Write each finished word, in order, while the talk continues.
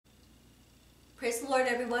Praise the Lord,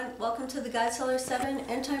 everyone. Welcome to the God Seller 7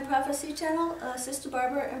 End Time Prophecy channel. Sister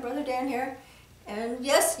Barbara and Brother Dan here. And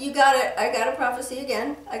yes, you got it. I got a prophecy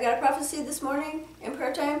again. I got a prophecy this morning in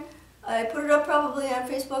prayer time. I put it up probably on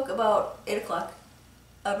Facebook about 8 o'clock.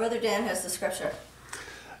 Brother Dan has the scripture.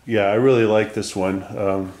 Yeah, I really like this one.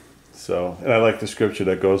 And I like the scripture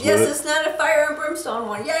that goes with it. Yes, it's not a fire and brimstone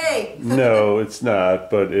one. Yay! No, it's not,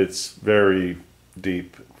 but it's very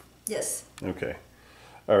deep. Yes. Okay.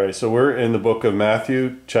 All right, so we're in the book of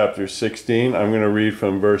Matthew, chapter 16. I'm going to read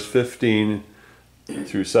from verse 15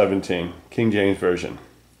 through 17, King James Version.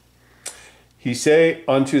 He say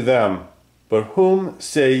unto them, But whom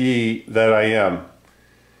say ye that I am?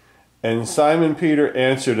 And Simon Peter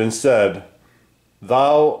answered and said,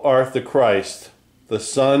 Thou art the Christ, the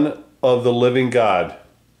Son of the living God.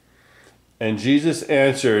 And Jesus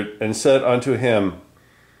answered and said unto him,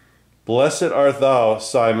 Blessed art thou,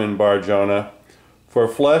 Simon Barjona, for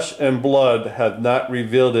flesh and blood hath not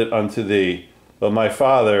revealed it unto thee, but my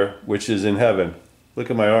Father which is in heaven. Look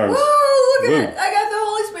at my arms. Woo! Look at it. I got the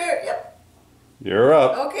Holy Spirit. Yep. You're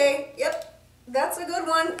up. Okay. Yep. That's a good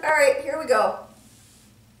one. All right. Here we go.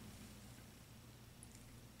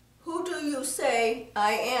 Who do you say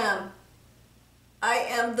I am? I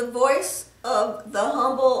am the voice of the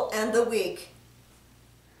humble and the weak.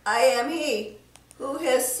 I am he who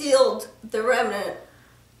has sealed the remnant.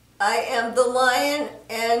 I am the lion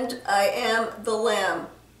and I am the lamb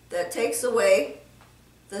that takes away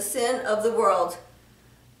the sin of the world.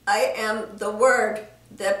 I am the word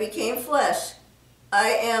that became flesh. I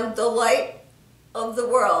am the light of the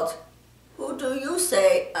world. Who do you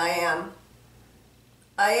say I am?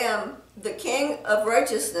 I am the King of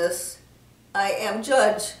righteousness. I am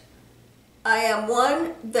judge. I am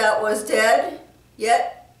one that was dead,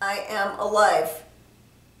 yet I am alive.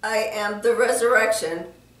 I am the resurrection.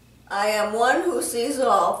 I am one who sees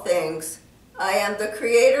all things. I am the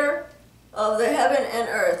creator of the heaven and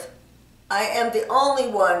earth. I am the only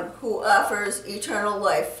one who offers eternal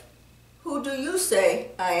life. Who do you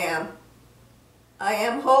say I am? I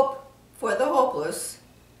am hope for the hopeless.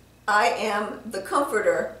 I am the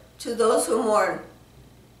comforter to those who mourn.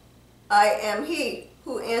 I am he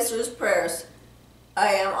who answers prayers.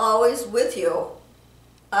 I am always with you.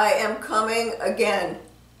 I am coming again.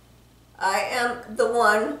 I am the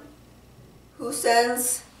one who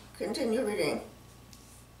sends, continue reading.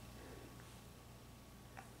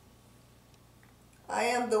 I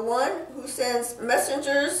am the one who sends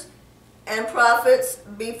messengers and prophets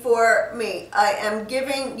before me. I am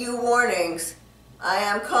giving you warnings. I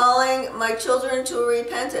am calling my children to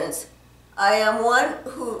repentance. I am one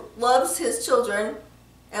who loves his children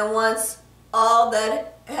and wants all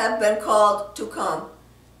that have been called to come.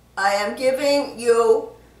 I am giving you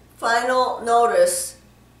final notice.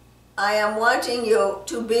 I am wanting you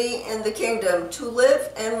to be in the kingdom, to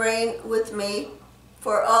live and reign with me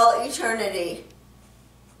for all eternity.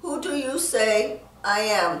 Who do you say I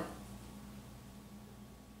am?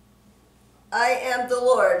 I am the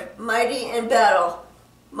Lord, mighty in battle.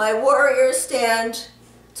 My warriors stand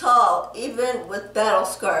tall, even with battle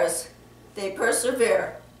scars. They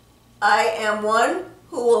persevere. I am one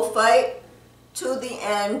who will fight to the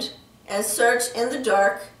end and search in the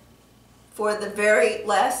dark for the very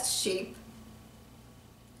last sheep.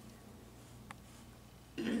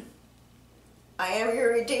 I am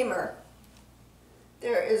your Redeemer.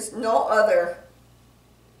 There is no other.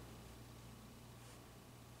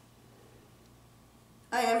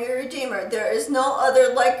 I am your Redeemer. There is no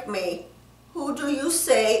other like me. Who do you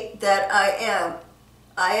say that I am?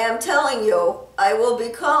 I am telling you, I will be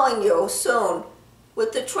calling you soon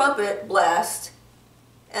with the trumpet blast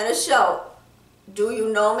and a shout. Do you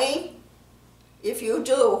know me? If you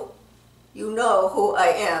do, you know who I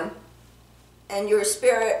am, and your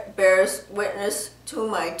spirit bears witness to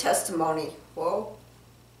my testimony. Whoa.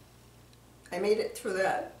 I made it through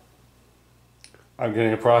that. I'm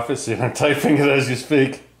getting a prophecy and I'm typing it as you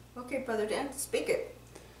speak. Okay, Brother Dan, speak it.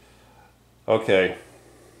 Okay.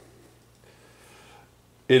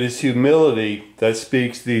 It is humility that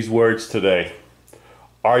speaks these words today.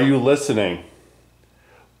 Are you listening?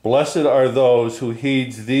 Blessed are those who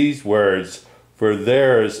heeds these words, for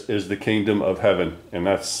theirs is the kingdom of heaven. And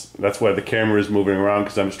that's why the camera is moving around,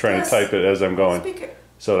 because I'm just trying to type it as I'm going. Speak it.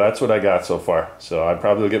 So that's what I got so far. So I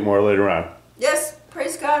probably will get more later on. Yes,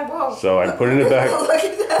 praise God. Whoa. So I'm putting it back. Look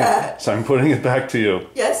at that. So I'm putting it back to you.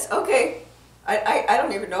 Yes, okay. I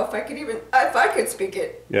don't even know if I could speak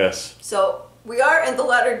it. Yes. So we are in the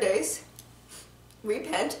latter days.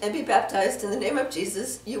 Repent and be baptized in the name of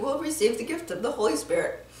Jesus. You will receive the gift of the Holy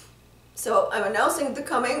Spirit. So I'm announcing the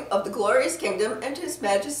coming of the glorious kingdom and his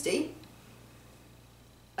majesty.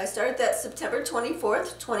 I started that September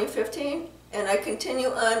 24th, 2015, and I continue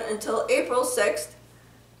on until April 6th,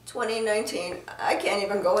 2019. I can't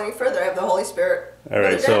even go any further. I have the Holy Spirit. All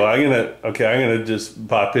right, so I'm gonna just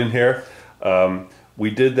pop in here. We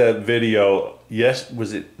did that video. Yes,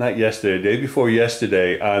 was it not yesterday? Day before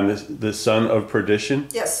yesterday on the son of perdition.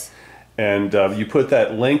 Yes. And you put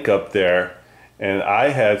that link up there, and I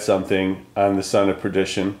had something on the son of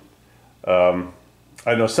perdition.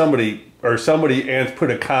 I know somebody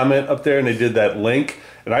put a comment up there, and they did that link,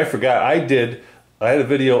 and I forgot. I had a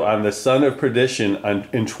video on the son of perdition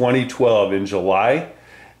in 2012 in July,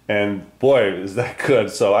 and boy, is that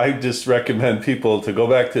good. So I just recommend people to go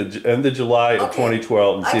back to end of July of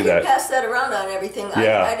 2012 and see that. I can pass that around on everything.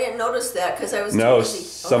 Yeah. I didn't notice that because I was too busy.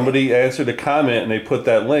 Somebody answered a comment, and they put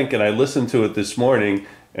that link, and I listened to it this morning.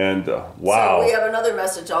 And wow! So we have another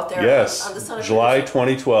message out there. Yes, on the Son of July Perdition.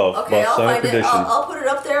 2012. Okay, I'll Son of find it. Perdition. I'll put it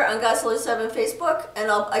up there on God's Holy 7 Facebook, and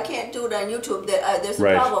I can't do it on YouTube. There's a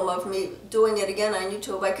Right. problem of me doing it again on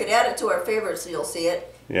YouTube. I could add it to our favorites, so you'll see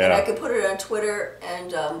it. Yeah. And I could put it on Twitter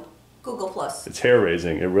and Google Plus. It's hair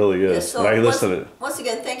raising. It really is. Yeah, so and I listen to it. Once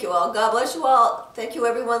again, thank you all. God bless you all. Thank you,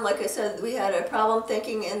 everyone. Like I said, we had a problem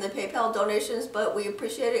thinking in the PayPal donations, but we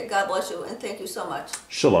appreciate it. God bless you, and thank you so much.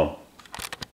 Shalom.